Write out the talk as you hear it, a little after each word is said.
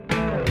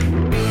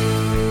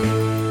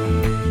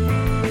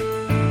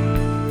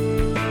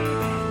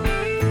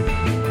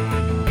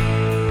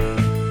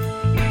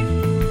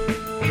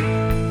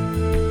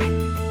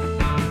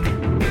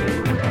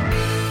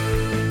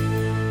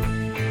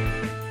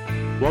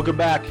Welcome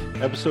back.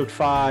 Episode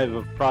 5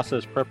 of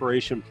Process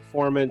Preparation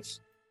Performance.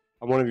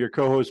 I'm one of your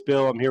co-hosts,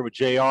 Bill. I'm here with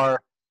JR.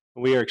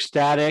 And we are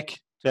ecstatic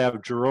to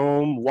have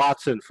Jerome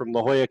Watson from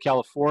La Jolla,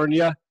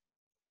 California.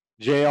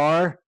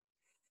 JR,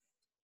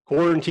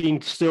 quarantine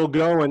still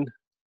going.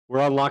 We're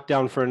on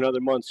lockdown for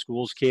another month.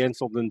 School's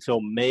canceled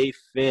until May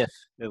 5th,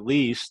 at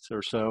least,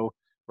 or so,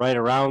 right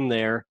around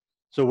there.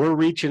 So we're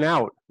reaching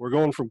out. We're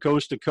going from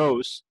coast to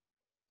coast.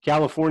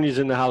 California's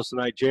in the house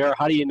tonight. JR,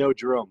 how do you know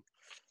Jerome?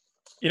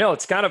 You know,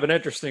 it's kind of an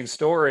interesting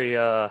story.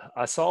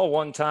 I saw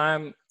one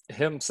time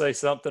him say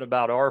something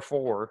about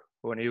R4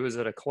 when he was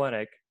at a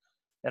clinic,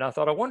 and I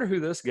thought, I wonder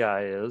who this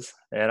guy is.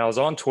 And I was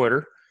on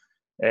Twitter,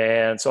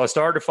 and so I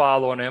started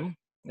following him,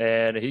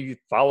 and he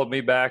followed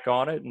me back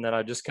on it, and then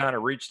I just kind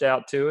of reached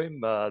out to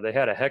him. They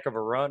had a heck of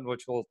a run,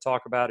 which we'll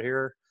talk about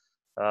here,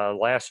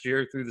 last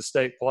year through the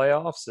state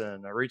playoffs,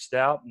 and I reached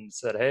out and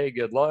said, hey,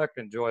 good luck,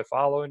 enjoy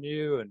following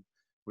you, and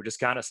we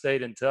just kind of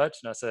stayed in touch.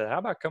 And I said, how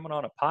about coming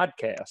on a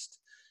podcast?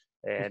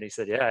 And he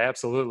said, yeah,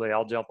 absolutely.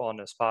 I'll jump on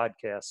this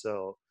podcast.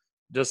 So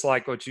just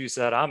like what you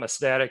said, I'm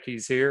ecstatic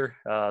he's here.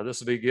 This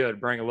will be good.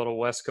 Bring a little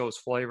West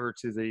Coast flavor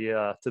to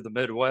the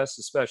Midwest,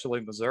 especially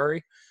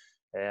Missouri.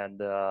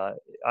 And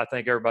I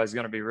think everybody's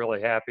going to be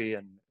really happy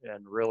and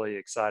really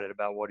excited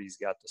about what he's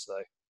got to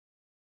say.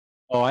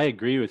 Oh, I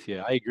agree with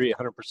you. I agree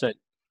 100%.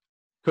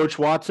 Coach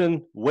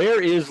Watson,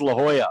 where is La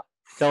Jolla?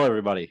 Tell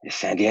everybody. It's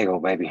San Diego,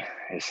 baby.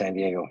 It's San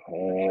Diego.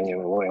 And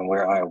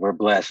we're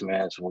blessed,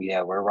 man. So,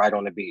 we're right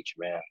on the beach,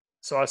 man.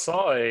 So I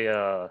saw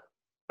a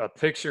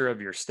picture of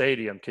your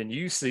stadium. Can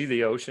you see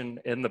the ocean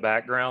in the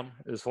background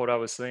is what I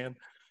was seeing?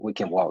 We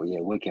can walk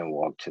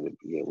to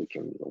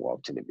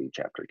the beach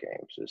after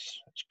games.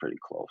 It's pretty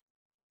close.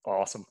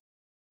 Awesome.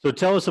 So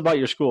tell us about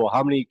your school.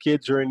 How many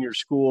kids are in your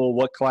school?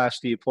 What class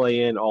do you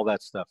play in? All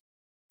that stuff.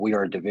 We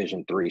are a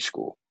Division III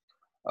school,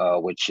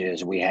 which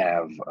is we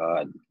have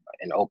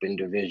an open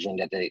division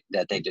that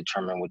they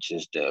determine, which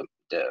is the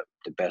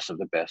best of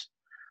the best.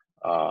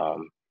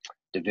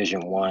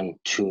 Division 1,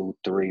 2,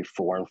 3,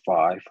 4, and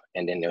 5,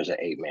 and then there's an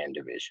 8-man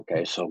division.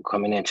 Okay, so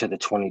coming into the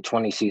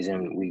 2020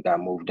 season, we got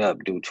moved up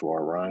due to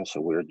our run,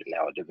 so we're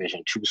now a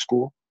Division 2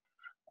 school.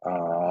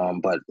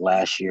 But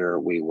last year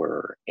we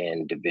were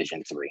in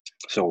Division 3,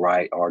 so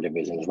our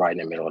division is right in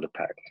the middle of the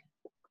pack.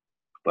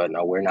 But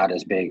no, we're not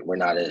as big. We're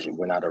not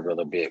a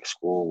really big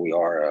school. We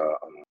are a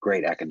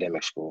great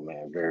academic school,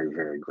 man. Very,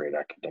 very great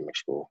academic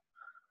school.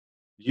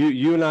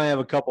 You and I have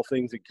a couple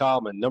things in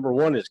common. Number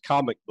one is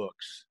comic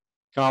books.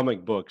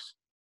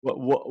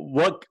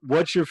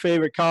 What's your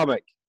favorite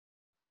comic?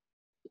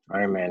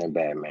 Iron Man and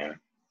Batman.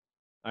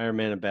 Iron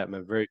Man and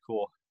Batman. Very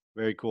cool.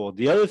 Very cool.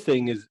 The other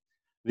thing is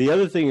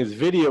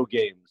video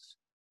games.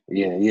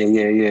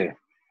 Yeah.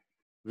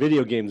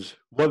 Video games.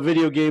 What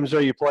video games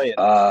are you playing?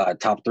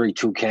 Top 3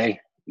 2K.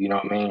 You know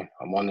what I mean?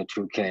 I'm on the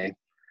 2K.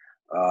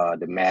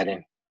 The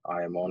Madden.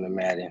 I am on the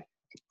Madden.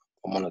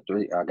 I'm on the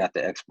 3. I got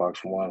the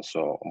Xbox One,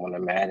 so I'm on the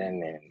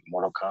Madden and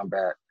Mortal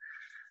Kombat.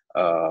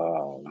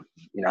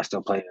 I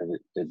still play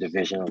the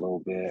division a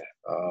little bit.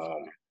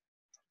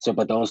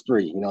 But those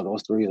 3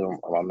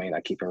 are my main.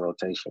 I keep in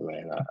rotation,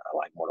 man. I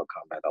like Mortal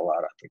Kombat a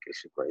lot. I think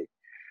it's a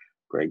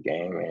great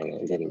game, and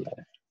it didn't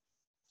matter.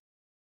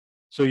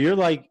 So you're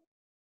like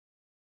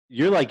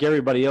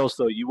everybody else,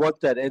 though. You want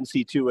that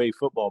NC2A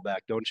football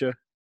back, don't you?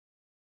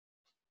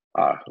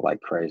 Like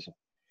crazy.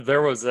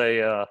 There was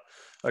a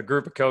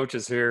group of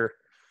coaches here.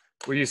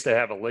 We used to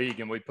have a league,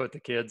 and we put the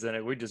kids in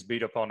it. We just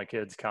beat up on the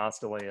kids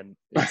constantly. And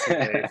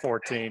NCAA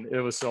 14, it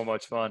was so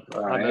much fun.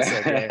 I miss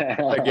that game.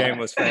 That game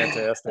was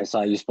fantastic. That's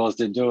how you're supposed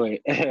to do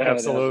it.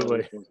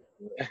 Absolutely.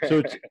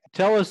 So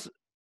tell us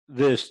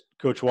this,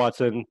 Coach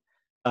Watson.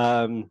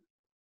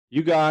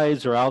 You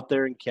guys are out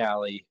there in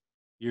Cali.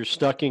 You're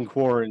stuck in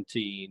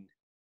quarantine.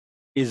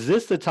 Is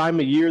this the time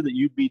of year that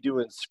you'd be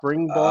doing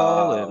spring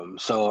ball?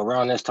 So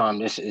around this time,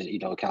 this is,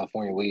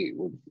 California,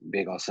 we're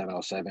big on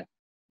 707.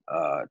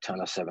 Ton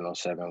of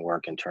 707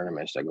 work and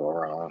tournaments that go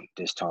around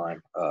this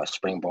time.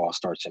 Spring ball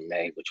starts in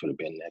May, which would have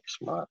been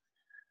next month.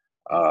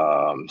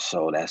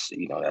 So that's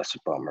a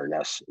bummer.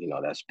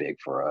 That's big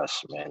for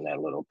us, man.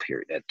 That little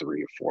period, that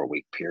 3 or 4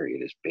 week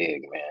period is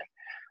big, man.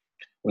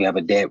 We have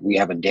a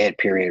dead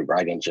period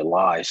right in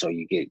July, so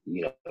you get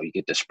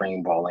the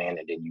spring ball in,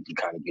 and then you can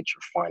kind of get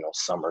your final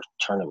summer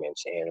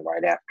tournaments in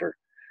right after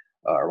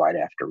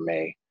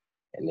May,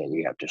 and then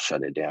you have to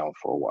shut it down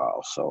for a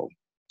while. So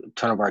a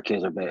ton of our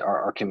kids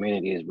our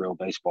community is real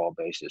baseball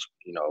based.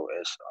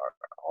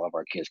 All of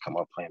our kids come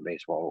up playing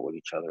baseball with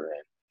each other,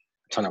 and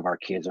a ton of our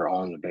kids are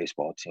on the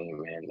baseball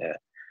team, man.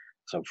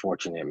 It's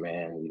unfortunate,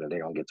 man. They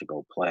don't get to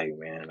go play,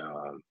 man.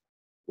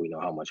 We know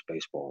how much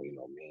baseball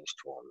means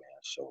to them,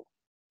 man. So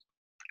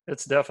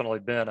it's definitely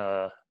been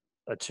a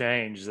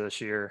change this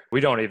year.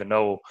 We don't even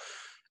know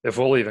if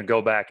we'll even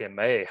go back in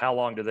May. How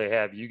long do they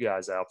have you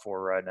guys out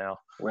for right now?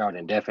 We're out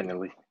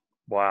indefinitely.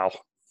 Wow.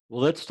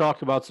 Well, let's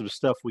talk about some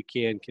stuff we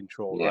can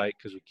control, right?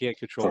 Because we can't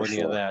control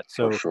any of that.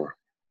 So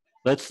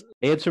let's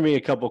answer me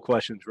a couple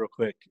questions real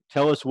quick.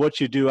 Tell us what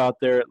you do out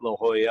there at La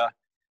Jolla,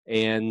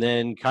 and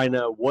then kind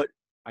of what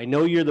 – I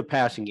know you're the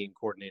passing game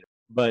coordinator,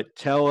 but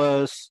tell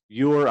us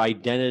your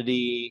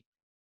identity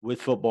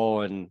with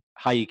football and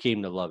how you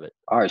came to love it.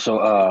 All right,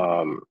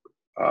 so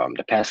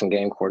the passing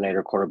game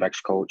coordinator,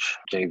 quarterbacks coach,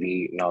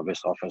 JV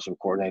novice offensive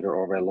coordinator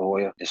over at La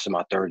Jolla. This is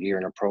my third year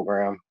in the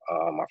program.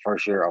 My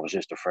first year, I was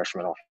just a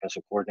freshman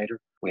offensive coordinator.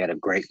 We had a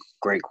great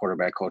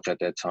quarterback coach at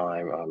that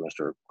time,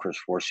 Mr. Chris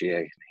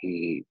Forcier.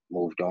 He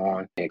moved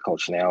on. Head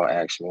coach now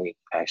asked me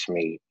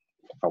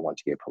if I wanted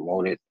to get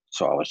promoted.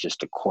 So I was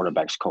just a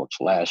quarterbacks coach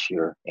last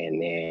year,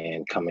 and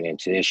then coming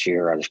into this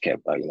year, I just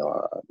kept,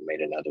 made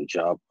another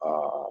jump.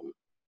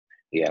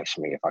 He asked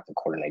me if I could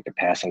coordinate the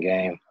passing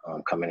game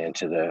coming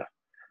into the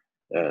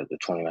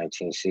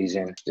 2019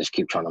 season. Just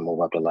keep trying to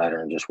move up the ladder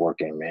and just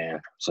working,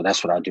 man. So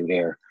that's what I do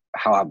there.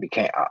 How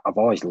I've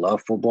always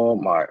loved football.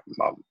 My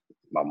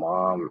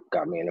mom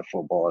got me into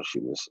football. She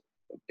was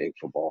a big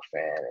football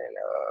fan and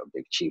a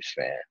big Chiefs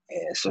fan.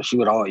 And so she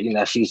would always,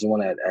 she's the one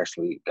that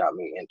actually got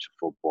me into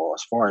football.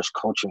 As far as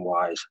coaching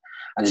wise,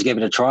 I just gave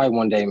it a try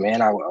one day,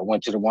 man. I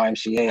went to the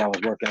YMCA. I was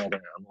working at a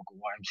local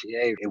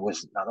YMCA. It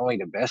was not only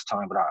the best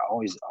time, but I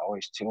always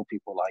tell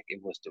people like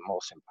it was the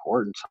most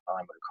important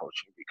time of the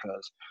coaching,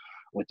 because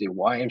with the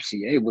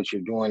YMCA, what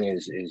you're doing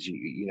is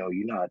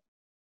you're not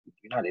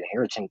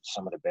inheriting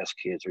some of the best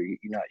kids, or you're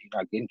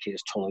not getting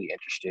kids totally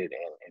interested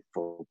in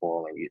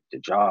football and the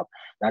job,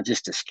 not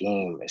just the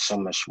scheme. There's so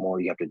much more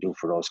you have to do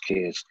for those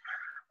kids.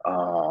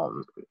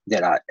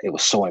 It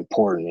was so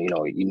important.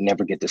 You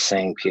never get the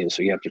same kids,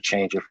 so you have to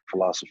change your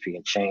philosophy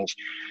and change.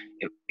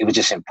 It was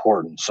just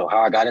important. So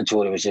how I got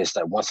into it was just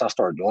that once I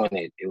started doing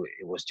it,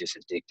 it was just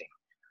addicting.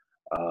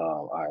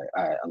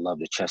 I love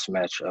the chess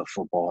match of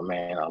football,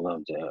 man. I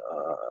love the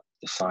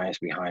science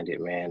behind it,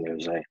 man.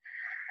 There's the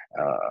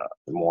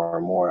more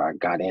and more I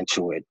got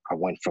into it, I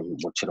went to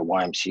the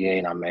YMCA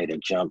and I made a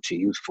jump to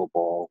youth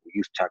football,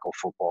 youth tackle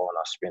football, and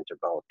I spent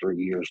about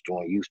 3 years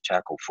doing youth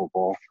tackle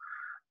football,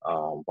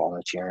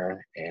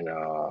 volunteering, and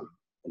I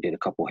did a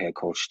couple head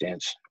coach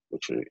stints,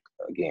 which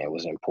again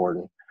was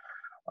important.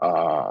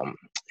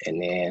 And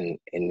then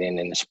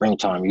in the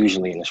springtime, I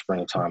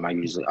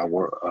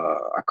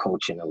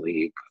coach in a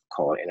league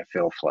called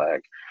NFL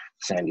Flag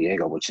San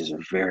Diego, which is a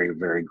very,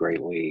 very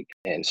great league.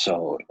 And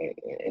so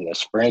in the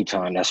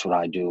springtime, that's what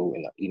I do,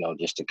 and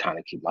just to kind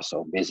of keep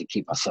myself busy,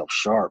 keep myself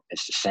sharp.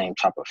 It's the same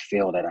type of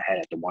feel that I had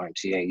at the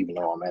YMCA, even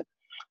though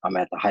I'm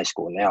at the high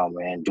school now,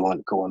 man.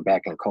 Going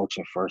back and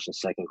coaching first and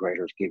second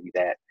graders give you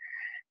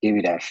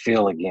that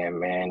feel again,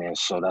 man. And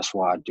so that's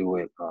why I do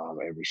it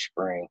every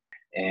spring.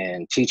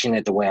 And teaching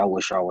it the way I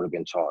wish I would have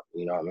been taught,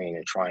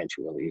 and trying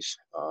to at least,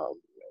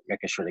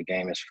 making sure the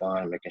game is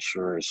fun, making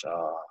sure it's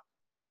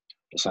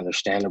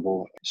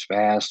understandable, it's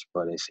fast,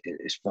 but it's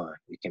fun.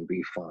 It can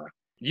be fun.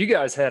 You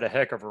guys had a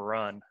heck of a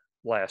run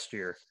last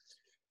year,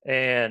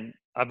 and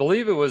I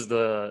believe it was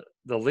the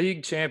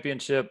league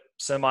championship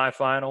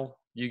semifinal.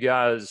 You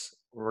guys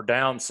were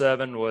down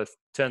 7 with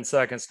 10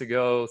 seconds to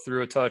go,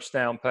 threw a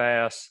touchdown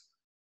pass,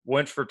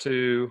 went for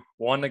 2,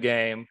 won the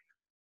game,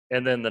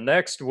 and then the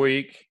next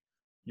week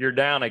you're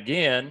down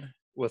again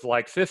with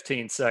like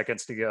 15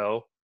 seconds to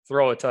go,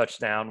 throw a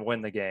touchdown,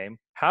 win the game.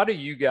 How do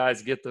you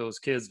guys get those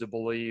kids to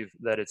believe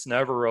that it's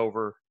never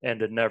over and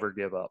to never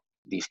give up?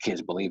 These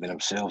kids believe in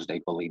themselves.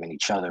 They believe in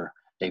each other.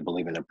 They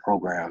believe in the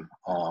program.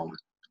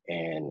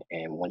 And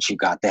once you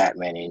got that,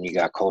 man, and you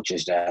got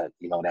coaches that,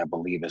 that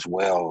believe as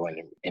well. And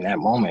in that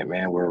moment,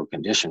 man, we were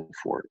conditioned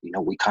for it.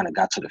 We kind of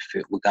got to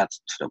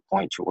the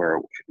point to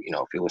where,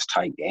 if it was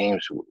tight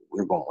games, we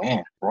were going to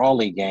win.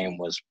 Brawley game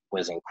was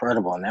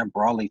incredible. And that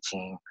Brawley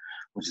team,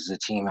 which is a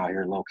team out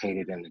here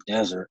located in the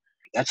desert,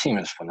 that team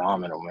is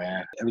phenomenal,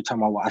 man. Every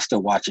time I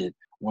still watch it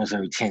once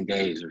every 10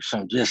 days or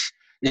something, just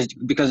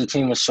because the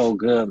team was so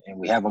good, and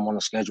we have them on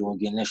the schedule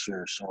again this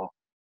year. So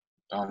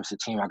it's a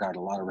team I got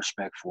a lot of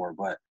respect for.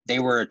 But they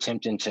were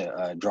attempting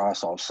to draw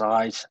us off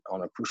sides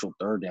on a crucial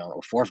 3rd down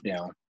or 4th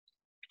down,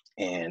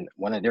 and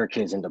one of their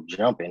kids ended up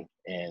jumping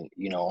and,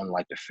 on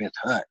like the 5th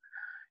hut.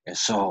 And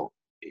so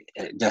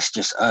that's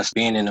just us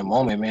being in the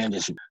moment, man.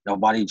 Just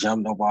nobody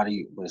jumped,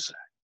 nobody was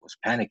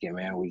panicking,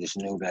 man. We just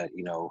knew that,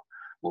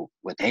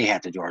 what they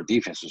had to do, our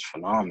defense was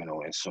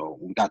phenomenal. And so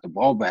we got the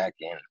ball back,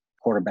 and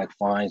quarterback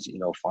finds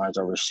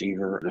our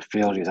receiver. The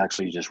field, he's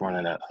actually just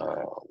running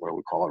what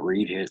we call a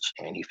read hitch,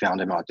 and he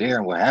found him out there.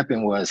 And what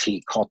happened was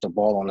he caught the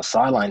ball on the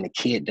sideline.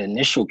 The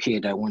initial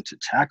kid that went to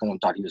tackle him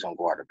thought he was going to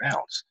go out of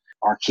bounds.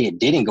 Our kid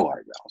didn't go out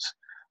of bounds.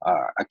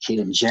 A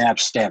kid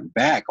stepped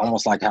back,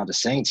 almost like how the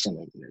Saints and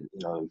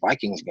the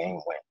Vikings game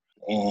went.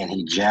 And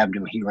he jabbed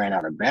him. He ran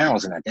out of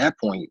bounds. And at that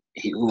point,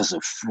 it was a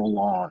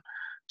full-on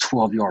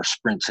 12-yard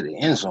sprint to the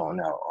end zone.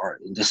 Now,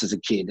 this is a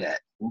kid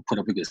that will put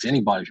up against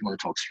anybody if you want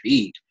to talk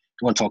speed.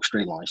 If you want to talk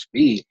straight line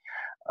speed.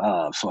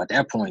 So at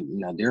that point,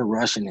 they're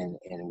rushing,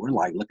 and we're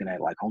like looking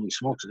at like, holy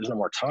smokes, there's no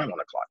more time on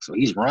the clock. So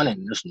he's running,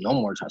 and there's no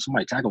more time.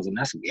 Somebody tackles him,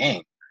 that's a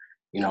game.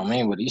 You know what I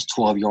mean? But he's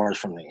 12 yards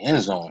from the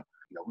end zone.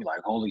 We're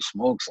like, holy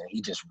smokes, and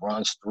he just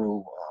runs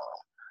through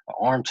an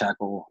arm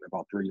tackle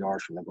about 3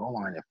 yards from the goal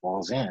line and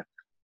falls in.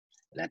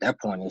 And at that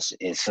point,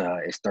 it's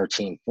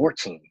 13-14.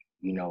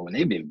 and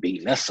they've been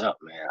beating us up,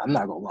 man. I'm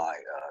not gonna lie,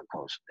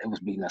 coach. They was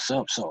beating us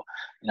up. So,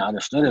 I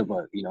understood it,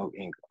 but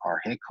and our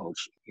head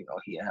coach,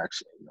 he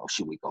asked,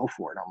 should we go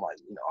for it? I'm like,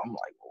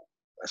 well,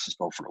 let's just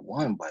go for the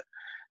one. But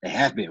they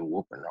have been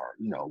whooping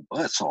our,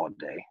 butts all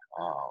day.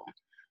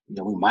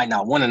 We might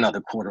not win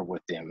another quarter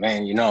with them,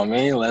 man. You know what I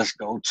mean? Let's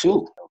go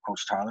too.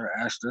 Coach Tyler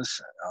asked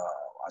us.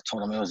 I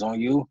told him it was on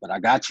you, but I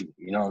got you.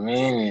 You know what I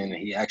mean? And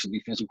he actually,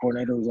 defensive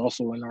coordinator, was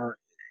also in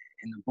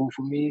the booth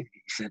with me.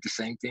 He said the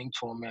same thing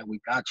to him, man. We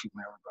got you,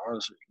 man.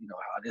 Regardless of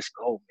how this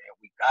go, man.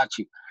 We got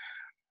you.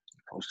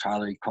 Coach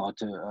Tyler, he called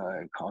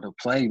the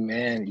play,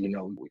 man.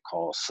 We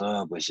call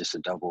sub. It's just a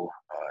double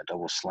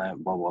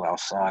slant bubble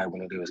outside. We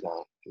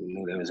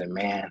knew there was a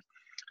man.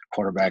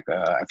 Quarterback,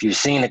 if you've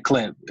seen the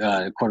clip,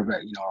 the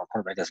quarterback, our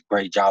quarterback does a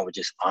great job of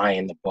just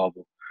eyeing the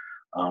bubble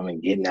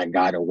and getting that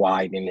guy to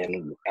widen.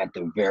 And at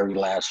the very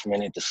last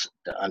minute,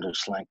 the under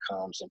slant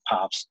comes and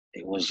pops.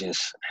 It was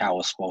just how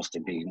it's supposed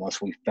to be.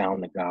 Once we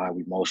found the guy,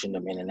 we motioned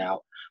him in and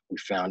out. We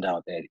found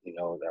out that,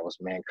 that was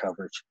man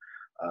coverage.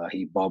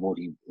 He bubbled.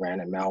 He ran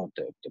him out.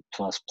 The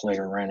plus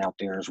player ran out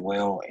there as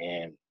well.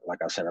 And like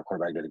I said, our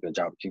quarterback did a good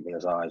job of keeping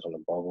his eyes on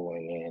the bubble.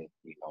 And then,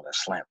 that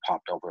slant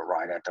popped over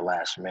right at the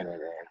last minute,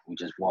 and we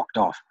just walked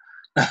off.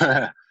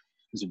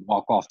 It's a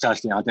walk-off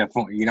touchdown at that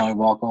point.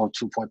 Walk-off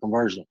 2-point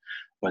conversion.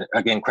 But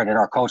again, credit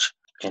our coach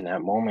in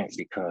that moment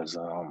because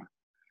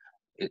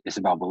it's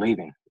about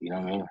believing. You know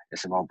what I mean?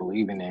 It's about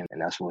believing, and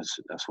that's what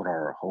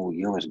our whole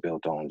year was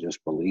built on,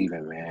 just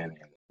believing, man. And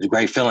it's a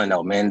great feeling,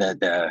 though, man. That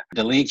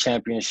the league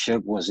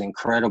championship was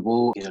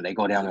incredible. They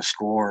go down and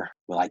score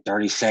with like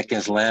 30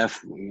 seconds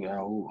left. We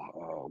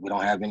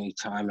don't have any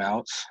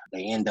timeouts.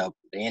 They end up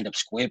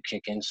squib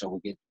kicking,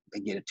 so they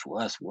get it to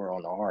us. We're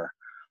on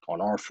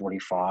our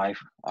 45.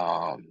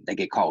 They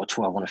get caught with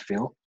 12 on the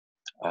field.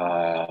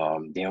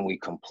 Then we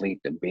complete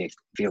the big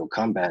field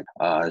comeback.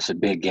 It's a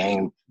big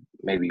game,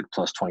 maybe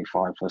plus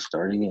 25, plus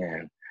 30,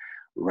 and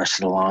we rushed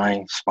the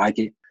line, spike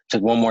it,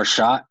 took one more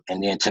shot,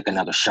 and then took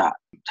another shot,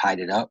 tied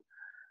it up,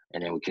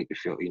 and then we kicked the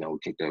field. We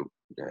kicked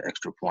the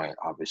extra point.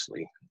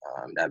 Obviously,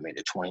 that made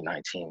it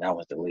 2019. That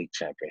was the league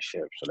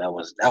championship. So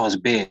that was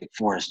big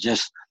for us,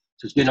 just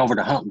getting over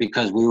the hump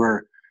because we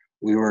were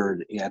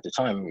at the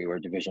time we were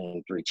a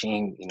Division III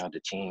team.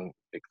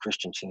 The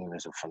Christian team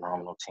is a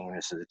phenomenal team.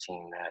 This is a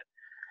team that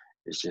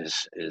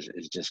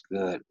is just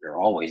good. They're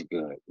always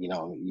good.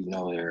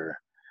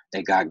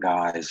 They got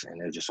guys and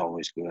they're just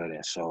always good.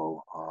 And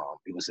so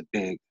it was a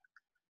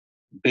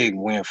big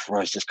win for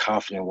us, just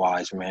confident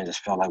wise, man.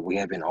 Just felt like we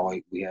have been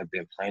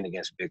playing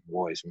against big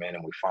boys, man,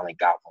 and we finally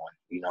got one.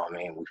 You know what I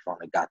mean? We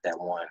finally got that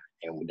one,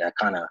 and that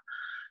kind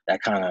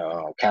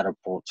of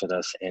catapulted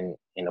us in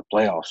the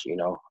playoffs.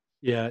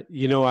 Yeah,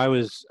 I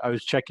was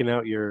checking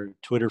out your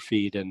Twitter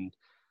feed, and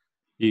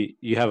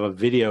you have a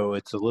video.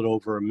 It's a little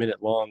over a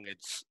minute long.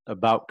 It's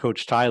about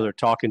Coach Tyler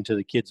talking to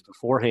the kids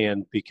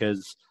beforehand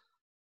because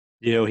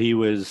he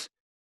was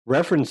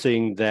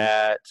referencing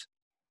that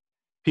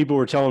people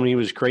were telling him he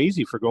was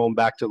crazy for going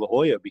back to La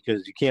Jolla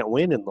because you can't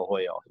win in La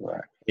Jolla.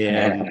 Right.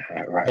 And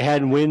right. They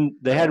hadn't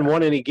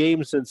won any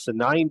games since the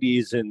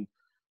 90s, and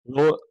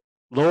lo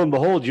and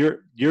behold,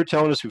 you're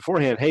telling us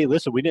beforehand, hey,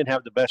 listen, we didn't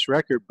have the best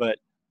record, but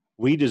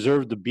we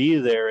deserved to be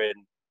there.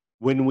 And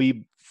when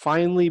we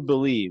finally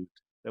believed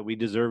that we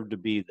deserved to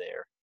be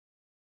there,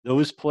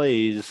 those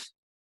plays,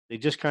 they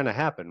just kind of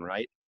happen,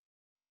 right?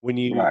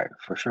 Right,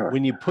 for sure.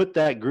 When you put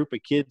that group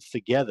of kids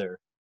together,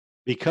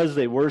 because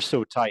they were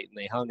so tight and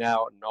they hung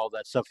out and all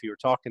that stuff you were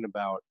talking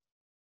about,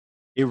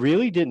 it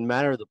really didn't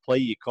matter the play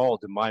you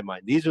called in my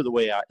mind. This is the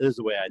way I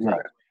think.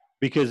 Right.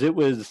 Because it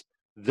was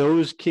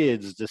those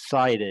kids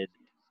decided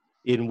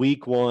in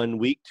week 1,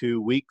 week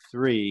 2, week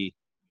 3,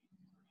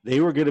 they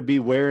were going to be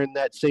wearing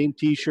that same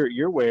T-shirt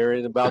you're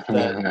wearing about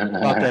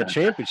that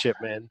championship,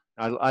 man.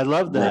 I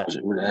love that.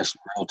 That's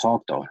real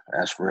talk, though.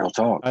 That's real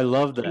talk. I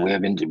love that.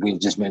 We've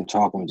just been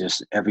talking.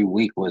 Just every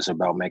week was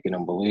about making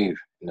them believe.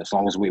 And as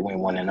long as we went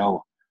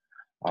 1-0,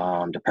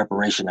 the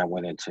preparation that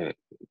went into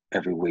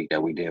every week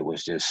that we did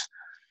was just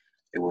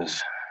it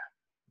was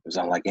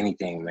unlike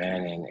anything,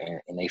 man.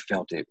 And they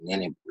felt it,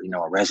 and it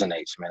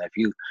resonates, man. If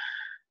you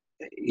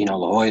La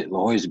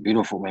Jolla is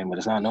beautiful, man, but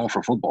it's not known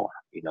for football.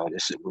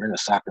 We're in the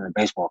soccer and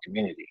baseball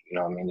community. You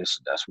know what I mean?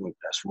 That's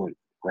what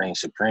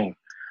reigns supreme.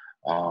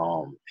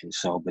 And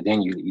so, but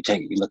then you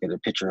look at a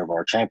picture of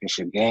our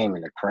championship game,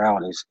 and the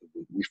crowd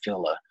we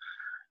feel a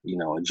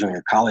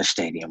junior college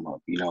stadium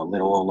up,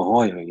 little old La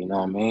Jolla, you know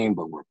what I mean?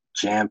 But we're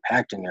jam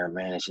packed in there,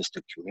 man. It's just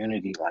a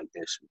community like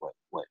this.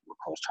 What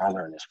Coach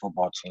Tyler and his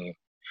football team,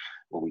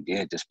 what we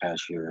did this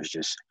past year is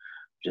just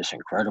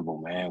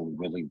incredible, man.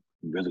 We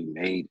really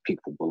made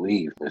people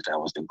believe that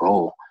was the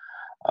goal,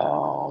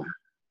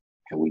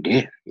 and we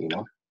did,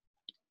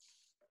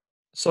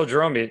 So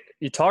Jerome,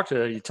 you touched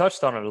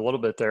on it a little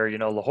bit there.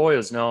 La Jolla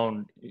is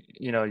known,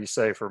 you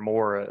say, for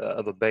more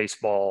of a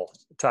baseball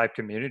type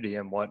community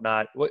and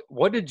whatnot.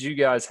 What did you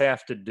guys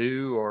have to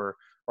do, or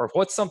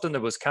what's something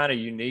that was kind of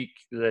unique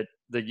that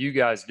you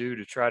guys do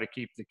to try to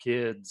keep the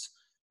kids,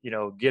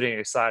 getting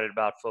excited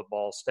about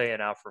football,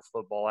 staying out for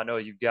football. I know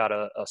you've got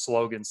a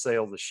slogan,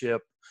 "Sail the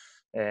Ship."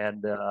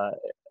 And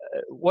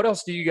what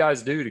else do you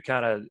guys do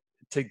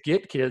to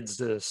get kids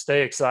to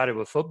stay excited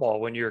with football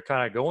when you're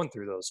kind of going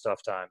through those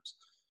tough times?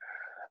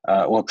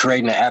 Well,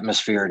 creating an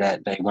atmosphere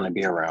that they want to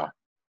be around.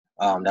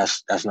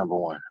 That's number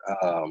one.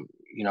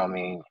 What I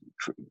mean,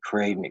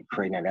 creating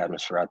that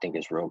atmosphere, I think,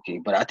 is real key.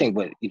 But I think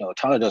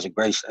Tyler does a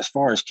great, as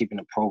far as keeping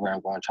the program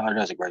going. Tyler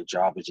does a great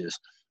job. It's just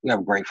we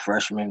have great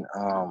freshmen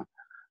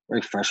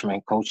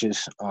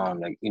coaches. A lot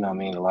of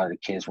the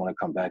kids want to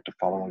come back the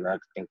following year. I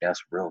think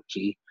that's real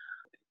key.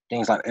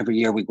 Things like every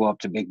year we go up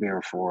to Big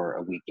Bear for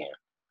a weekend,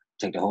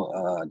 take the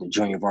whole the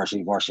junior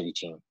varsity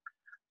team,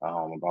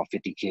 about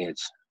 50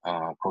 kids.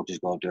 Coaches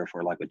go up there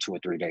for like a 2 or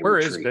 3 day Where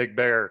retreat. is Big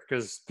Bear?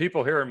 Because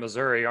people here in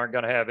Missouri aren't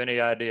going to have any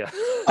idea.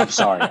 I'm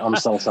sorry. I'm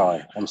so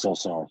sorry.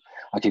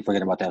 I keep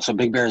forgetting about that. So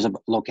Big Bear is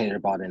located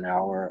about an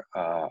hour,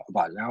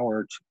 about 3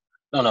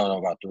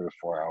 or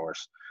 4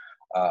 hours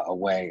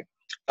away,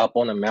 up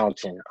on a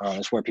mountain.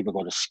 It's where people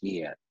go to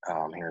ski at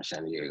here in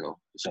San Diego.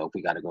 So if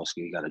we got to go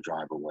ski, you got to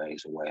drive a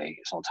ways away.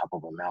 It's on top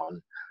of a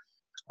mountain.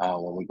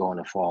 When we go in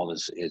the fall,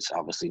 it's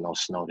obviously no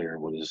snow there.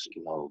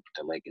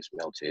 The lake is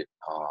melted.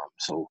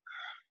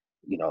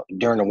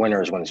 During the winter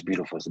is when it's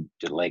beautiful.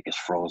 The lake is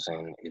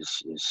frozen.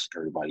 Is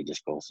everybody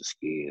just goes to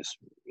ski?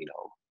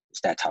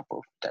 It's that type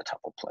of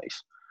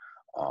place.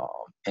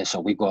 And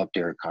so we go up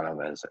there kind of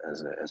as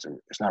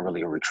it's not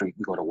really a retreat.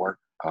 We go to work.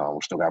 We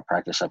still got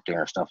practice up there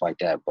and stuff like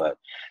that. But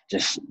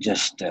just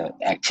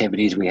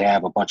activities we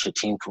have, a bunch of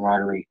team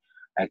camaraderie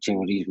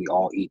activities. We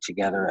all eat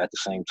together at the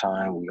same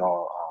time. We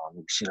all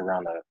we sit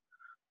around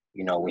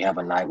we have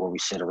a night where we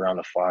sit around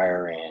the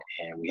fire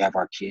and we have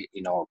our kid.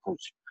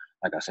 Coach.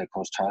 Like I said,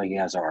 Coach Tyler, he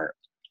has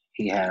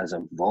a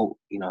vote,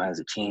 has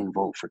a team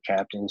vote for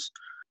captains.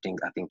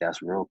 I think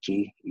that's real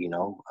key. He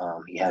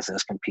has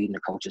us compete, and the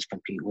coaches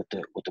compete with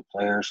the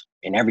players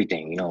and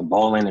everything.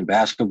 Bowling and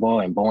basketball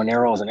and bow and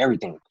arrows and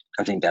everything.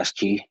 I think that's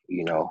key.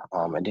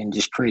 And then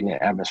just creating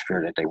an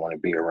atmosphere that they want to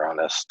be around.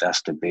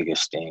 That's the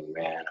biggest thing,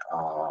 man.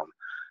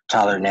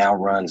 Tyler now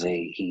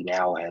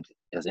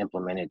has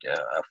implemented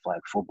a flag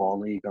football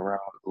league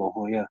around La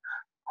Jolla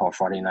called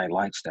Friday Night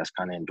Lights. That's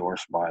kind of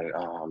endorsed by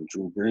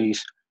Drew Brees.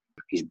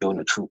 He's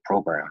building a true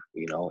program,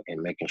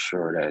 and making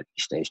sure that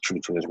he stays true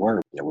to his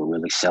word. We're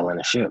really selling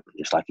the ship,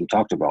 just like you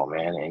talked about,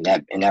 man.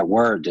 And that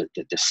word,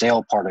 the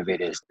sale part of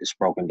it is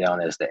broken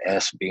down as the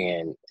S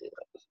being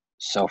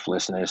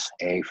selflessness,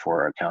 A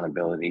for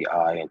accountability,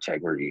 I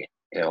integrity,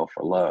 L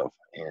for love.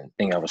 And the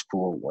thing that was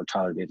cool what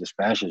Tyler did this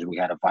past year is we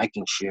had a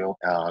Viking shield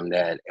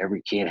that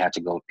every kid had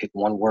to go pick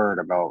one word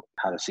about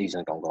how the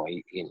season's gonna go,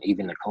 and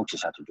even the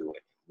coaches had to do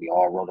it. We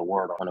all wrote a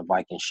word on a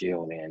Viking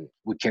shield, and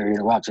we carried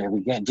it out to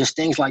every game. Just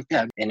things like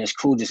that. And it's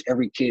cool. Just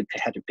every kid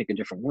had to pick a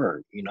different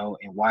word, and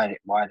why it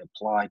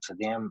applied to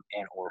them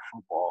and or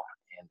football.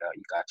 And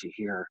you got to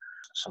hear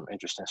some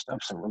interesting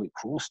stuff, some really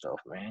cool stuff,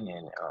 man,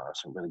 and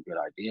some really good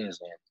ideas.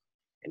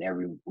 And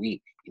every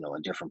week,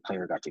 a different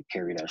player got to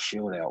carry that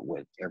shield out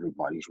with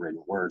everybody's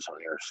written words on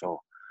there. So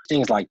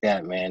things like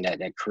that, man,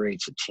 that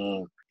creates a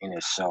team in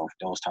itself.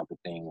 Those type of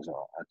things,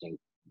 I think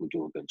we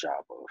do a good job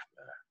of,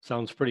 man.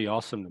 Sounds pretty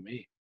awesome to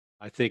me.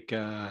 I think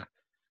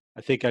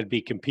I'd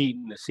be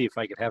competing to see if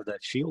I could have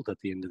that shield at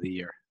the end of the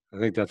year. I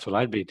think that's what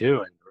I'd be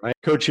doing, right?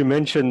 Coach, you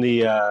mentioned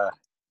the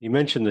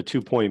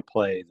 2-point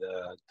play,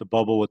 the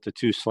bubble with the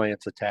 2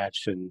 slants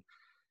attached, and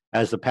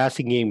as the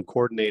passing game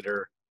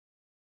coordinator,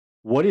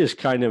 what is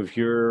kind of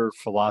your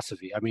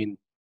philosophy? I mean,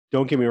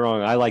 don't get me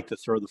wrong, I like to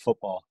throw the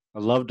football. I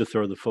love to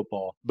throw the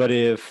football. But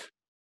if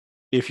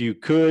you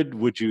could,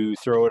 would you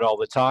throw it all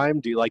the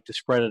time? Do you like to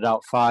spread it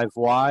out 5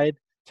 wide?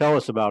 Tell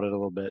us about it a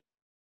little bit.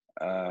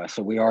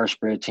 So we are a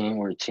spread team.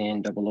 We're a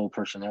 10 00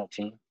 personnel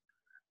team.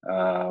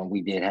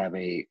 We did have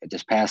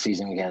this past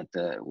season, we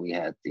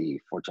had the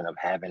fortune of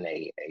having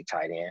a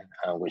tight end,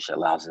 which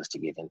allows us to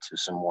get into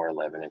some more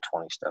 11 and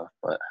 20 stuff.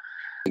 But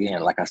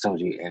again, like I told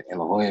you, in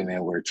La Jolla,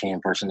 man, we're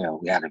 10 personnel.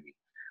 We gotta be.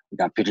 We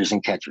got pitchers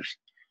and catchers.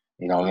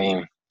 You know what I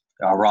mean?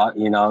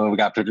 We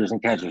got pitchers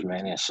and catchers,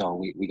 man. And so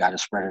we got to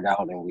spread it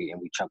out, and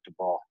we chuck the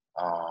ball.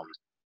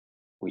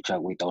 We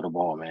throw the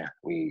ball, man.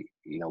 We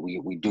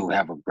do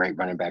have a great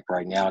running back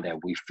right now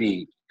that we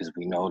feed, because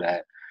we know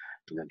that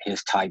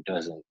his type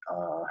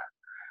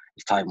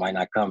might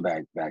not come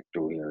back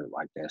through here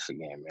like this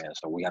again, man.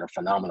 So we got a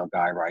phenomenal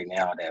guy right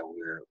now that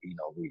we're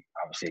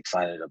obviously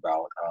excited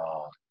about.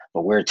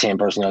 But we're a 10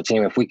 personnel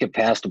team. If we could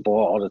pass the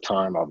ball all the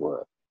time, I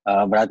would.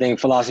 But I think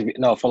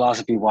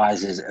philosophy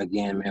wise is,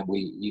 again, man, when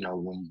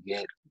you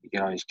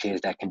get all these kids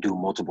that can do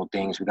multiple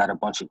things, we got a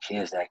bunch of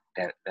kids that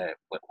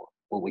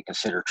what we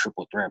consider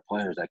triple threat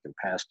players that can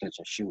pass, catch,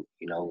 and shoot.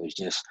 It's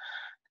just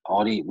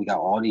we got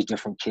all these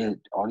different kids.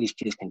 All these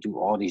kids can do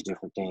all these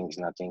different things,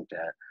 and I think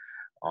that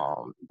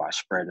by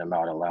spreading them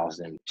out allows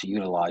them to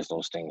utilize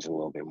those things a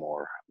little bit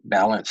more.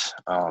 Balance,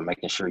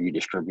 making sure you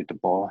distribute the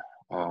ball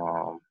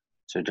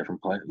to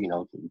different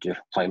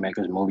different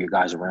playmakers, move your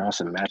guys around,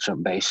 some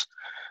matchup based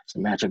It's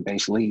a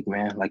matchup-based league,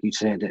 man. Like you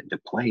said, the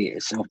play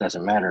itself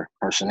doesn't matter.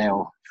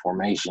 Personnel,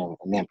 formation,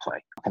 and then play.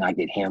 How can I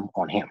get him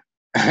on him?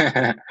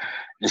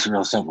 It's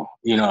real simple.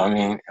 You know what I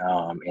mean?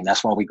 And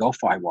that's why we go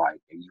 5 wide.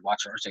 If you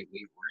watch our tape, we're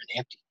in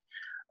empty.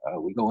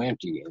 We go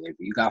empty. And if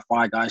you got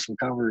 5 guys can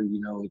cover,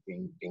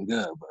 then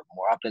good. But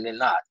more often than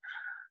not,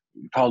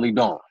 you probably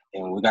don't.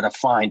 And we got to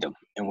find them.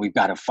 And we've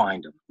got to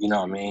find them. You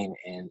know what I mean?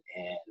 And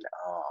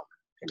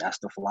that's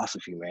the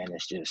philosophy, man.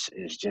 It's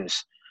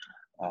just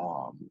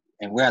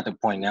and we're at the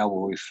point now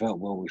where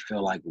we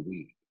feel like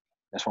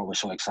that's why we're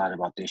so excited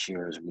about this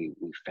year is we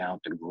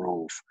found the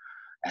groove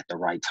at the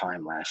right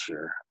time last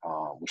year.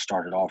 We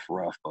started off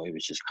rough, but it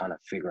was just kind of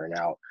figuring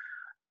out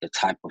the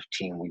type of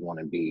team we want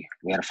to be.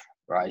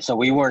 Right. So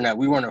we weren't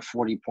a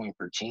 40 point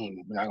per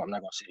team. I'm not going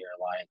to sit here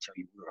and lie and tell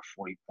you we were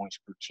 40 points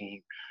per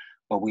team,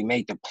 but we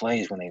made the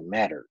plays when they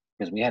mattered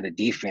because we had a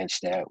defense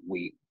that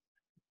we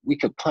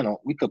could punt on.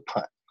 We could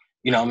punt.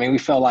 You know what I mean? We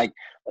felt like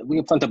we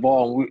could punt the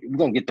ball and we're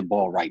going to get the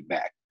ball right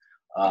back.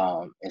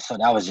 And so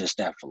that was just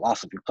that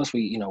philosophy. Plus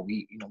we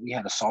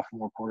had a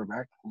sophomore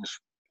quarterback who was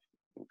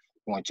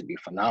going to be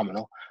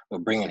phenomenal,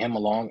 but bringing him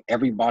along,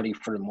 everybody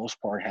for the most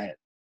part had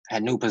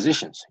new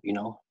positions,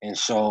 and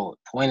so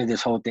the point of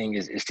this whole thing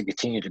is to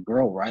continue to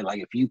grow, right? Like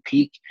if you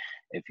peak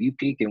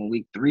in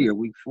week 3 or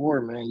week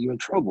 4, man, you're in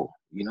trouble.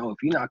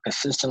 If you're not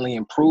consistently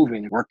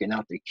improving, working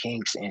out the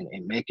kinks and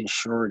making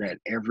sure that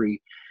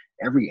every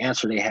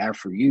answer they have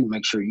for you,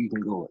 make sure you can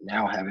go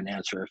now have an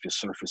answer if it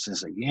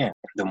surfaces again.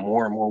 The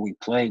more and more we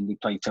play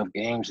tough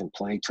games and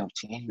play tough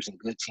teams and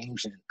good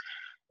teams and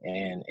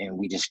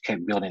we just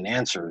kept building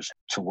answers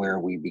to where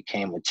we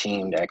became a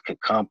team that could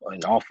an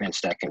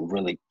offense that can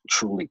really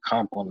truly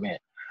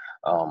complement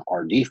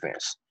our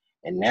defense.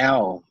 And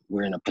now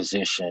we're in a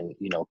position,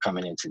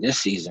 coming into this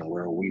season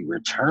where we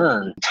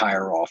return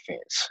entire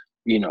offense,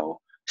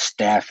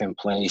 staff in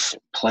place,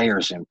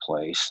 players in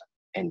place,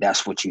 and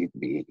that's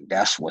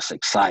what's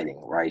exciting,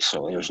 right?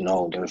 So there's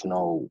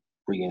no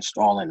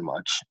reinstalling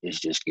much.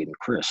 It's just getting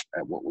crisp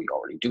at what we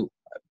already do.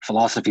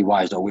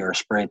 Philosophy-wise, though, we are a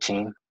spread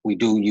team. We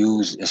do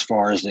use, as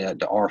far as the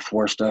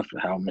R4 stuff,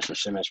 how Mr.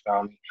 Simmons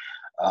found me,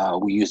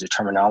 we use the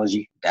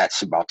terminology.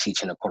 That's about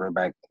teaching the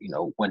quarterback,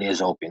 what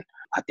is open.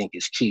 I think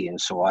is key, and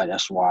so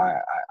that's why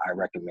I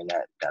recommend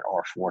that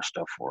R4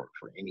 stuff for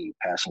any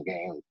passing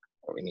game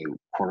or any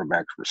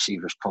quarterback,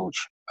 receivers coach.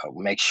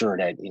 Make sure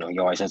that he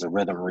always has a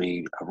rhythm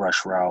read, a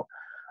rush route.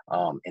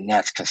 And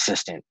that's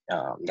consistent.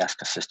 That's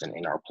consistent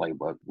in our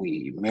playbook.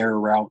 We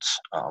mirror routes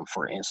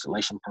for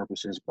installation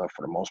purposes, but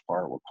for the most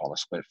part, we're calling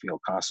split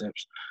field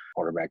concepts.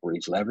 Quarterback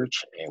reads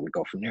leverage, and we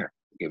go from there.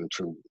 Give him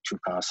two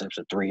concepts: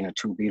 a 3 and a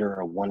 2 beater,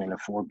 a 1 and a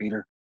 4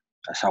 beater.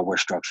 That's how we're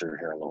structured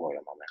here in La Jolla,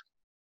 my man.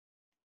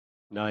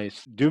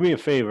 Nice. Do me a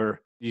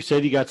favor. You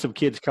said you got some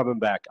kids coming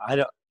back.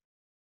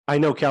 I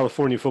know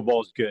California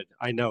football is good.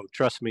 I know.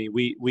 Trust me.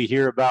 We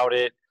hear about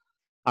it.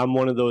 I'm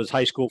one of those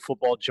high school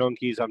football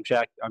junkies. I'm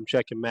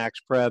checking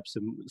Max Preps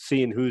and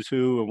seeing who's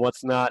who and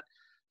what's not.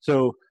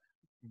 So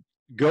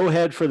go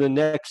ahead for the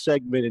next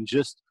segment and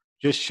just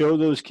show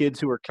those kids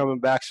who are coming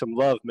back some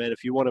love, man.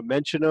 If you want to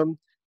mention them,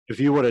 if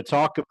you want to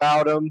talk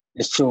about them.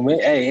 It's too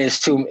many. Hey,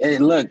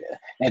 look,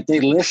 if they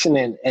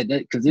listening,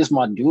 because this is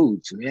my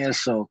dudes, man.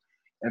 So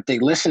if they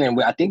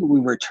listening, I think we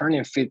were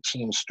returning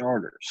 15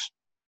 starters.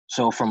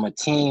 So from a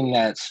team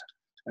that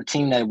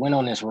went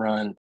on this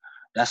run,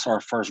 that's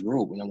our first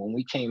group. When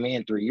we came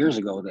in 3 years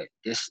ago,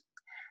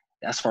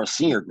 that's our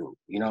senior group.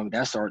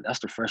 That's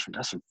the freshman.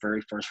 That's the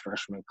very first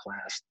freshman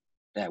class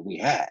that we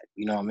had.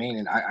 You know what I mean?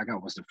 And I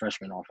was the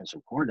freshman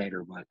offensive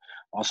coordinator, but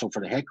also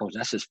for the head coach,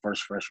 that's his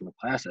first freshman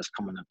class that's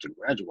coming up to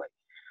graduate.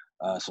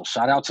 So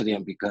shout out to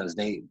them because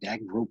that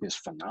group is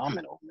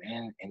phenomenal,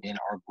 man. And then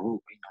our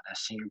group, that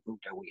senior group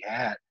that we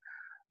had,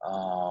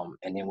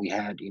 and then we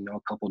had a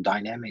couple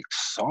dynamic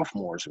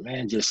sophomores,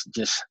 man.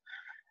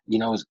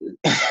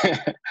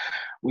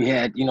 We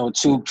had,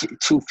 two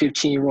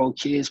 15-year-old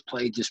kids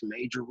play just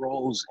major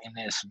roles in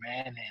this,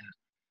 man.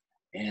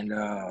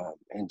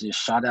 And just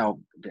shout out,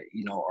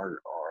 our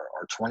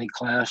 20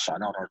 class,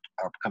 shout out our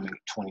upcoming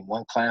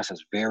 21 class.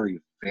 That's very,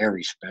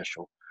 very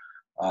special.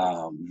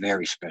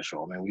 Very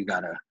special. I mean, we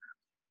got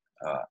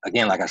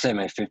again, like I said,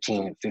 man,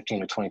 15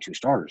 to 22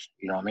 starters.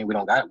 We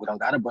don't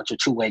got a bunch of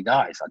two-way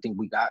guys. I think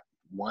we got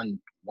one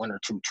or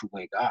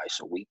two-way guys.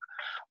 So we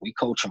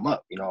coach them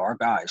up. Our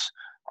guys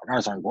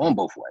aren't going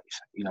both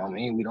ways. We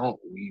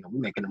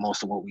making the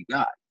most of what we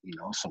got.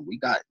 So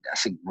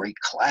that's a great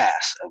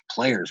class of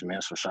players,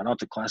 man. So shout out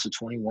to class of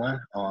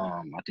 21.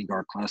 I think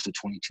our class of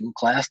 22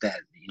 class that,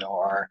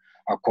 our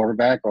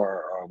quarterback,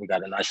 or we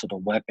got a nice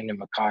little weapon in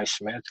Makai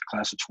Smith,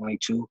 class of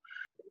 22.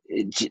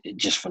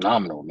 Just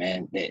phenomenal,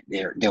 man.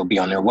 They'll be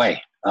on their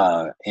way.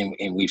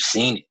 And we've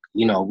seen it.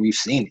 We've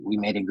seen it. We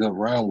made a good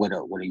run with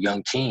a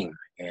young team.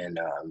 And,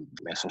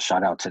 man, so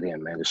shout out to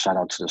them, man. Shout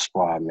out to the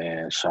squad,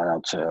 man. Shout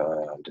out to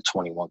the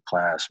 21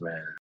 class,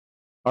 man.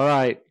 All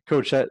right,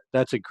 Coach,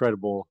 that's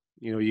incredible.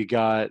 You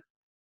got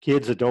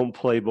kids that don't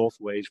play both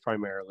ways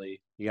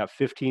primarily. You got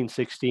 15,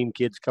 16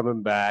 kids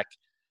coming back.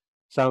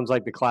 Sounds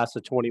like the class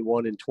of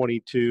 21 and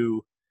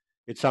 22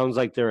 It sounds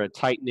like they're a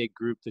tight knit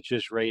group that's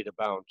just ready to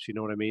bounce. You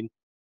know what I mean?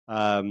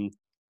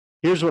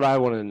 Here's what I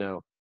want to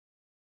know.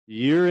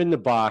 You're in the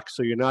box,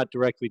 so you're not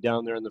directly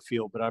down there in the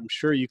field, but I'm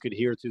sure you could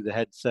hear through the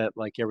headset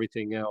like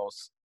everything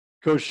else.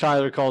 Coach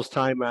Tyler calls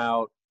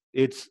timeout.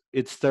 It's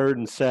 3rd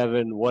and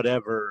 7,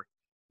 whatever.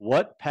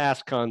 What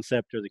pass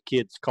concept are the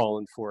kids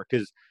calling for?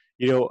 Because,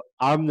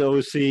 I'm the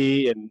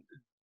OC, and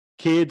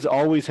kids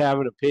always have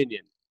an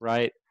opinion,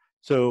 right?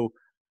 So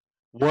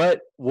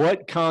what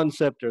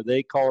concept are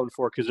they calling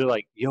for? Because they're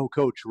like, yo,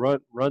 coach,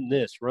 run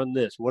this.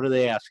 What are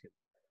they asking?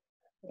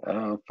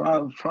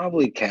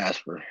 Probably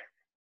Casper.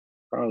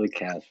 Probably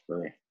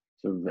Casper.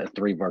 So a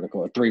three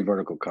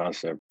vertical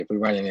concept. If we're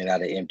running it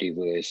out of empty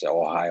woods,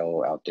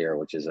 Ohio out there,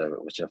 which is a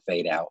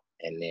fade out,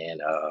 and then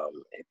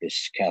if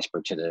it's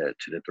Casper to the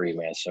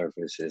 3-man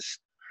surface, it's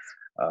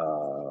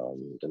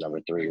the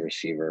number 3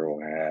 receiver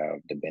will have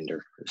the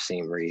bender, the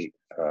seam read,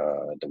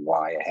 the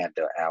Y I have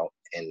the out,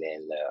 and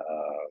then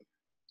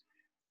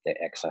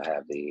the X I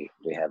have the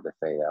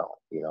fade out.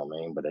 You know what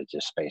I mean? But it's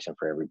just spacing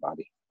for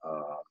everybody.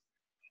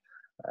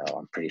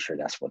 I'm pretty sure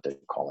that's what they're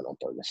calling on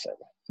 3rd and 7.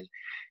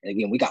 And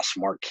again, we got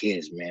smart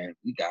kids, man.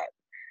 We got,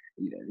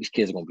 these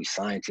kids are gonna be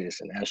scientists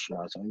and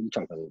astronauts. I mean,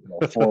 you're talking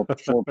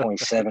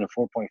 4.7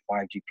 or 4.5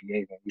 GPA,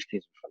 man. These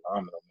kids are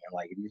phenomenal, man.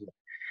 Like these.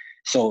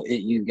 So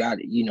you got,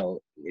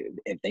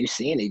 if they've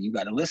seen it, you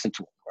got to listen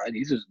to them, right?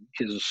 These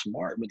kids are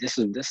smart, but this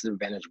is the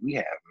advantage we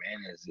have,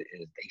 man. Is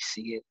they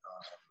see it.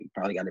 You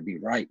probably got to be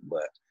right,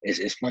 but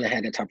it's fun to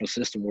have that type of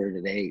system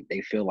where they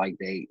feel like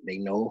they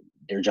know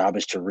their job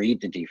is to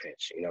read the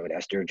defense.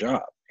 That's their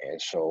job, and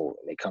so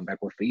they come back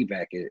with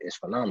feedback. It's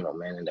phenomenal,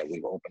 man. And that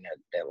we've opened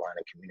that line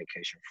of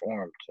communication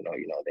for them to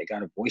know, they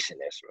got a voice in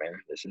this, man.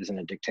 This isn't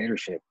a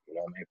dictatorship.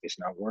 If it's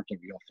not working,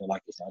 if you don't feel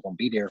like it's not going to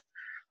be there,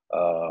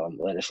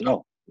 let us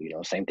know.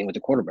 Same thing with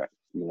the quarterback.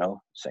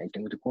 Same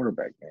thing with the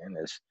quarterback, man.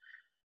 Is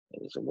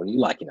what are you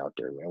liking out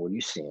there, man? What are you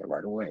seeing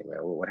right away, man?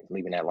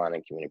 Leaving that line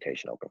of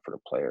communication open for the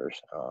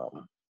players, I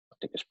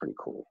think it's pretty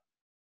cool.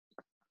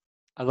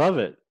 I love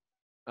it.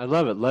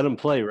 Let them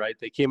play, right?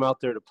 They came out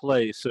there to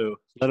play, so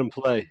let them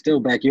play. Still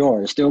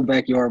backyard. It's still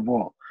backyard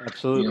ball.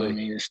 Absolutely. You know what I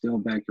mean? It's still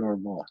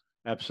backyard ball.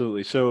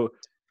 Absolutely. So,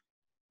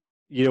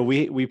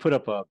 we put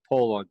up a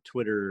poll on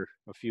Twitter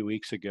a few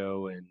weeks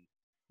ago, and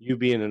you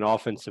being an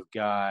offensive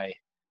guy,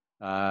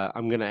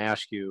 I'm going to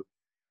ask you,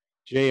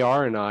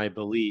 JR and I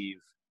believe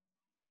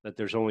that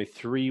there's only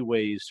 3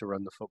 ways to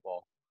run the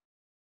football: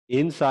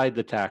 inside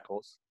the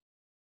tackles,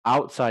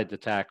 outside the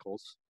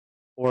tackles,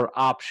 or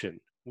option,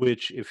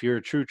 which if you're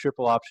a true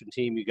triple option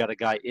team, you got a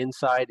guy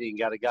inside and you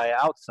got a guy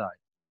outside.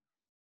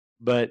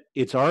 But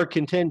it's our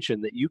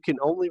contention that you can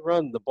only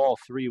run the ball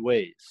 3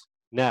 ways.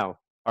 Now,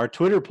 our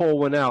Twitter poll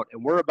went out,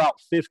 and we're about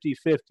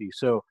 50-50.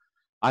 So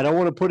I don't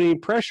want to put any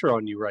pressure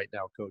on you right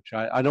now, Coach.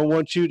 I don't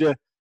want you to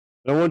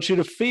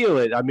feel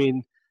it. I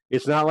mean,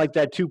 it's not like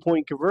that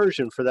 2-point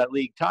conversion for that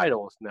league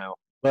title now.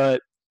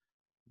 But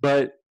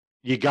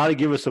you got to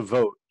give us a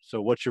vote. So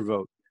what's your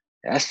vote?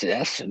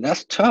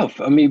 That's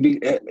tough. I mean,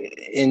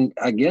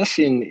 I guess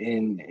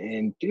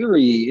in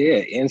theory,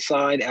 yeah,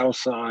 inside,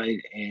 outside,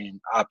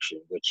 and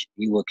option, which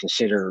you would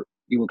consider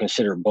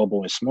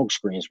bubble and smoke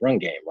screens run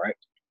game, right?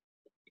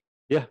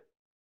 Yeah.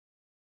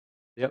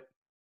 Yep.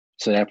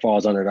 So that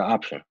falls under the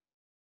option.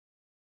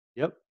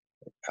 Yep.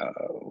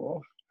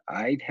 Well,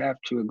 I'd have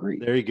to agree.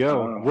 There you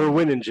go. We're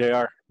winning,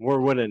 JR.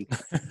 We're winning.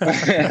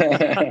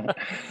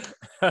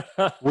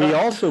 We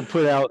also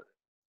put out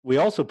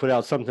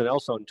something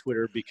else on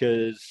Twitter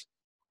because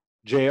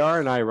JR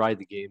and I ride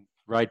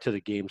to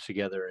the games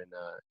together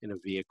in a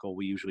vehicle.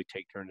 We usually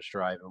take turns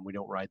driving. We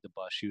don't ride the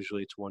bus.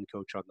 Usually it's one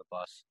coach on the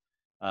bus.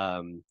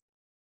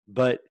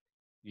 But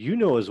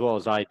as well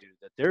as I do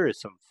that there is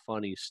some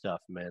funny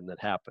stuff, man, that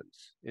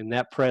happens in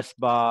that press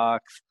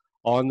box,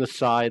 on the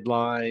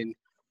sideline.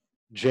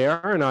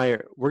 JR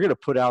and we're going to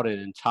put out an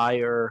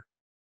entire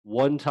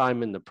One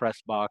Time in the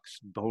Press Box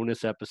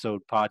bonus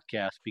episode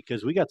podcast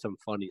because we got some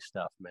funny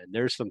stuff, man.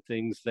 There's some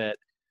things that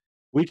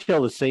we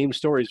tell the same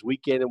stories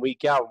week in and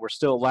week out, and we're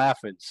still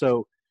laughing.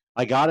 So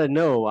I got to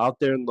know out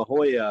there in La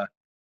Jolla,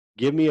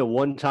 give me a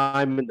One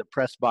Time in the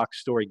Press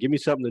Box story. Give me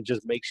something that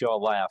just makes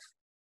y'all laugh.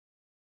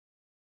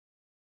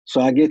 So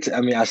I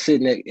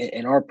sit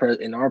in our press.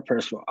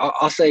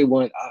 I'll say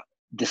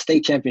the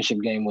state championship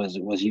game was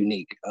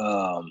unique.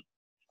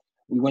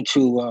 We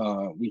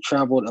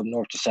traveled up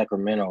north to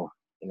Sacramento,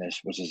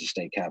 which is the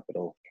state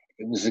capital.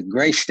 It was a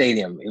great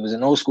stadium. It was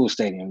an old school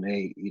stadium.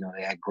 They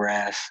had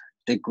grass,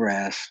 thick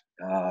grass.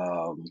 It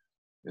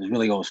was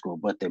really old school,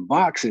 but the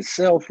box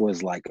itself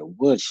was like a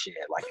woodshed,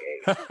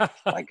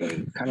 like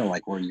a kind of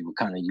like where you would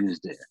kind of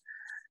use the,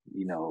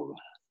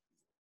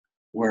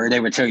 where they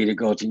would tell you to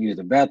go to use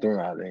the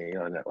bathroom out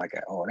there, like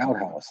an old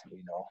outhouse,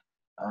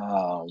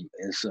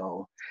 And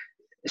so,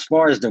 as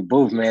far as the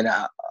booth, man,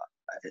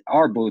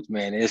 our booth,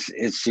 man,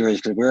 it's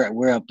serious because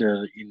we're up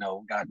there,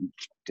 got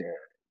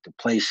the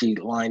play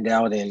sheet lined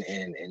out and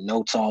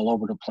notes all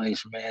over the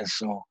place, man.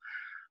 So,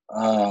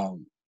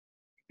 and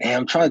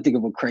I'm trying to think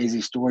of a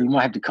crazy story. You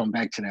might have to come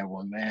back to that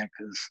one, man,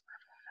 because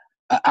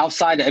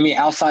outside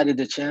of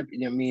the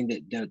champion,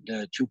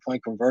 the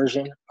 2-point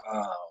conversion.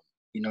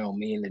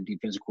 Me and the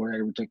defensive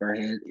coordinator, we took our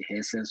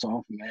headsets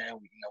off, man.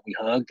 We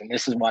hugged, and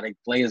this is why the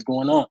play is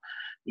going on.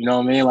 You know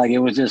what I mean? Like, it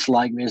was just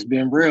like, it's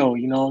been real.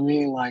 You know what I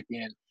mean? Like,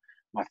 and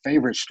my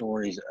favorite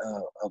stories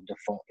of the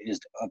phone is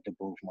of the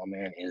booth. My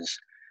man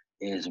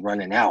is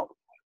running out.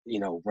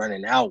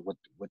 Running out with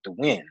the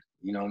win.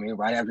 You know what I mean?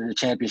 Right after the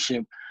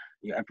championship,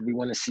 after we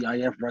won the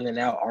CIF, running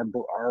out, our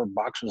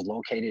box was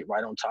located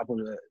right on top of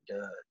the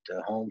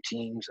home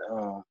team's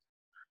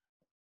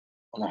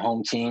on the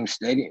home team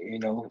stadium,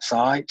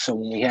 side. So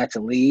when we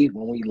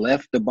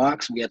left the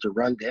box, we had to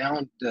run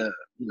down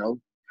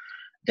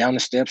down the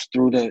steps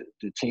through the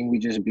team we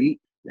just beat.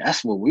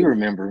 That's what we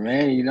remember,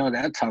 man.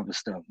 That type of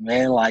stuff,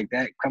 man. Like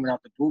that coming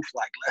out the booth,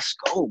 like, let's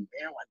go,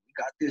 man. Like, we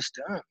got this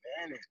done,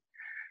 man. And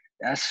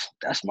that's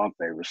my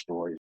favorite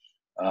story.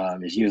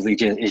 It's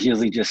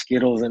usually just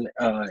Skittles and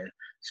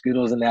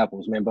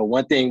apples, man. But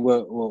one thing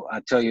I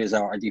tell you is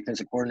our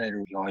defensive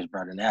coordinator, he always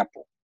brought an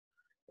apple.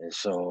 And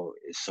so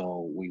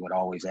we would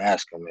always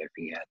ask him if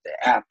he had the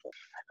apple.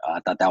 I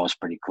thought that was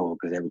pretty cool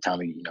because every time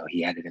he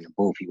had it in the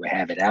booth, he would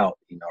have it out,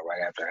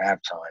 right after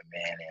halftime,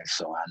 man. And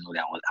so I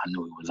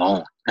knew it was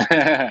on.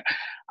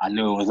 I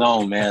knew it was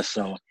on, man.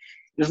 So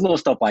there's little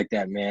stuff like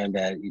that, man.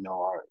 That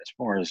as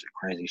far as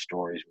crazy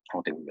stories, I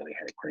don't think we really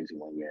had a crazy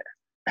one yet.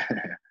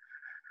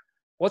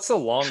 What's the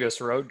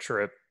longest road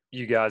trip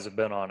you guys have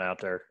been on out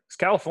there? Because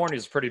California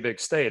is a pretty big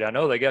state. I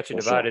know they got you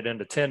divided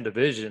into 10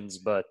 divisions,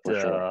 but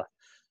for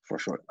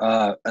sure.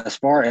 As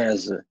far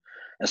as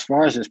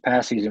this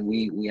past season,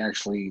 we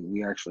actually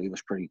it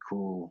was pretty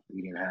cool.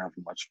 We didn't have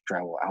much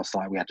travel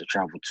outside. We had to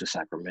travel to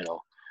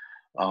Sacramento.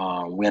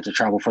 We had to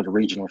travel for the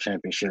regional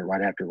championship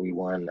right after we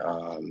won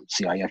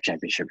CIF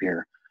championship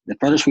here. The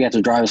furthest we had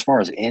to drive as far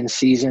as in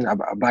season,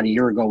 about a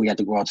year ago, we had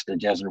to go out to the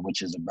desert,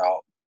 which is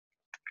about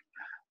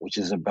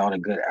a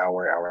good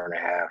hour and a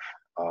half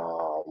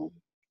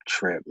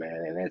trip,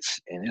 man. And it's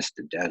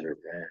the desert,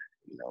 man.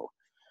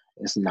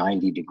 It's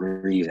 90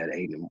 degrees at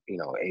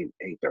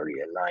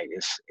 8:30 at night.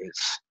 It's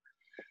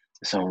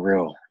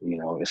unreal.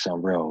 It's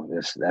unreal.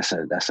 That's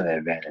an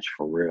advantage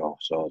for real.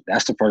 So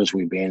that's the furthest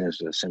we've been is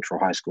the Central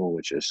High School,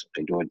 which is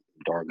they do a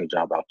darn good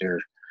job out there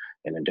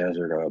in the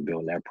desert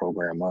building that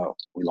program up.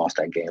 We lost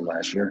that game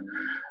last year.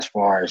 As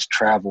far as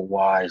travel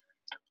wise,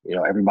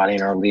 everybody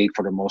in our league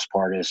for the most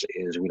part is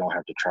we don't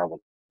have to travel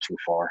too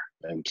far,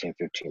 maybe 10,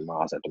 15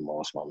 miles at the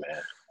most, my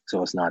man.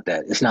 So it's not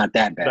that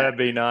bad. That'd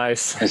be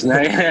nice. It's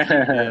not, Yeah,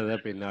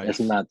 that'd be nice. It's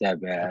not that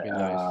bad. That'd be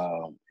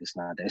nice. It's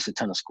not. It's a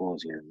ton of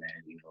schools here,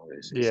 man.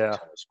 It's Yeah. a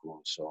ton of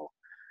schools. So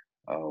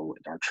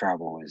our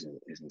travel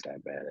isn't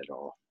that bad at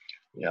all.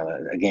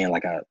 Again,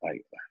 like I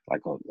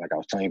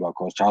was telling you about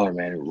Coach Tyler,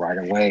 man. Right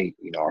away,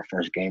 our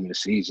first game of the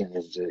season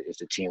is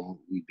the team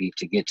we beat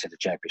to get to the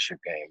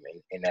championship game,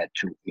 and in that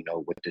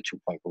with the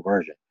 2-point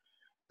conversion.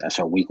 That's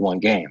our week 1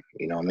 game.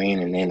 You know what I mean?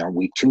 And then our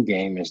week 2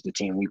 game is the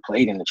team we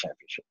played in the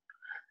championship.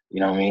 You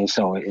know what I mean?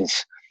 So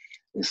it's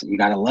you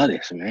gotta love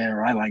this, man,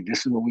 right? Like,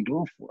 this is what we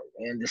doing for it,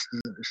 man. This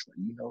is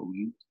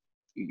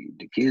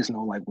the kids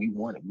know, like, we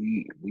want to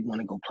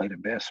go play the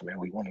best, man.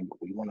 We want to play.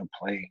 We want to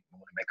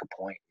make a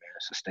point, man.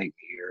 It's a statement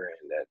here,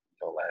 and that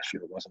last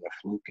year it wasn't a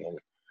fluke.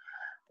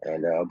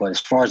 And but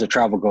as far as the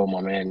travel go, my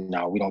man,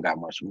 no, we don't got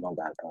much. We don't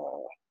got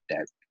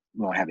that.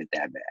 We don't have it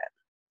that bad.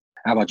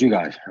 How about you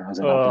guys? How's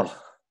it out there?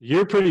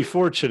 You're pretty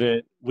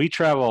fortunate. We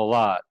travel a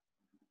lot.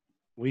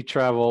 We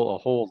travel a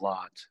whole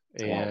lot,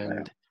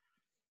 and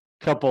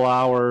a couple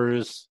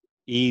hours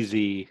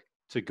easy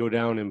to go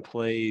down and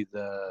play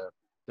the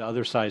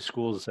other side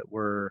schools that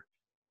were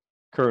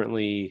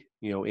currently,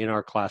 in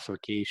our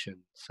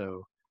classification.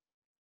 So,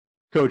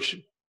 Coach,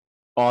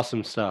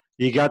 awesome stuff.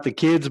 You got the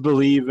kids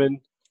believing.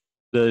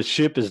 The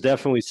ship is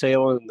definitely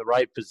sailing in the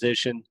right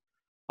position.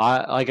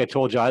 Like I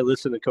told you, I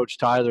listened to Coach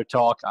Tyler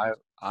talk. I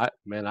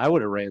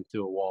would have ran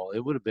through a wall.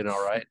 It would have been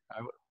all right. I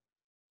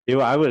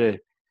would have.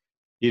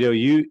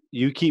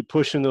 You keep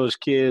pushing those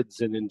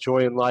kids and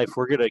enjoying life.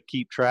 We're going to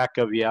keep track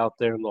of you out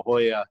there in La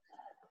Jolla.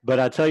 But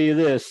I tell you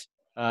this,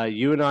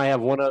 you and I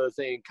have one other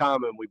thing in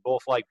common. We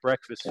both like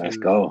breakfast food. Let's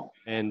go.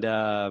 And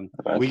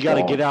we got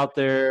to get out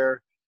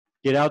there,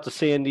 get out to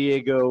San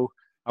Diego.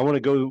 I want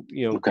to go,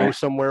 go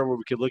somewhere where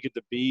we could look at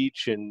the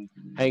beach and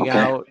hang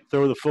out,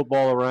 throw the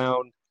football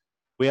around.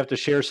 We have to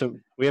share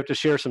some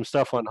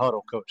stuff on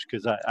Huddle, Coach,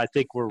 because I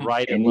think we're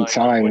right in line.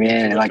 Anytime,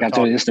 man. Like I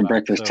told you, it's the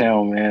breakfast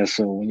town, man.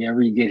 So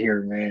whenever you get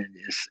here, man,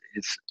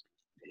 it's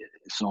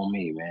on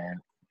me,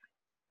 man.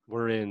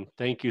 We're in.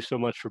 Thank you so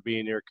much for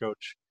being here,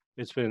 Coach.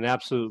 It's been an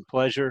absolute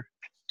pleasure.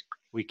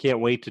 We can't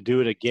wait to do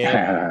it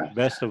again.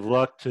 Best of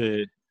luck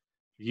to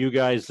you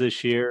guys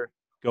this year.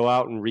 Go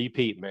out and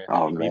repeat, man.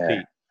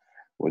 Man.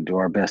 We'll do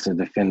our best to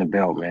defend the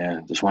belt,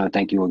 man. Just want to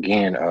thank you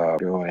again,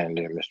 Bill and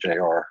Mr.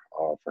 JR,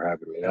 for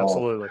having me on.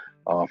 Absolutely.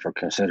 For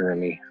considering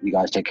me. You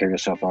guys take care of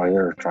yourself out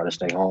here. Try to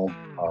stay home.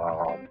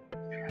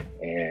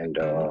 And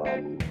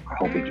I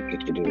hope we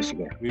get to do this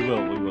again. We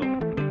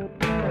will.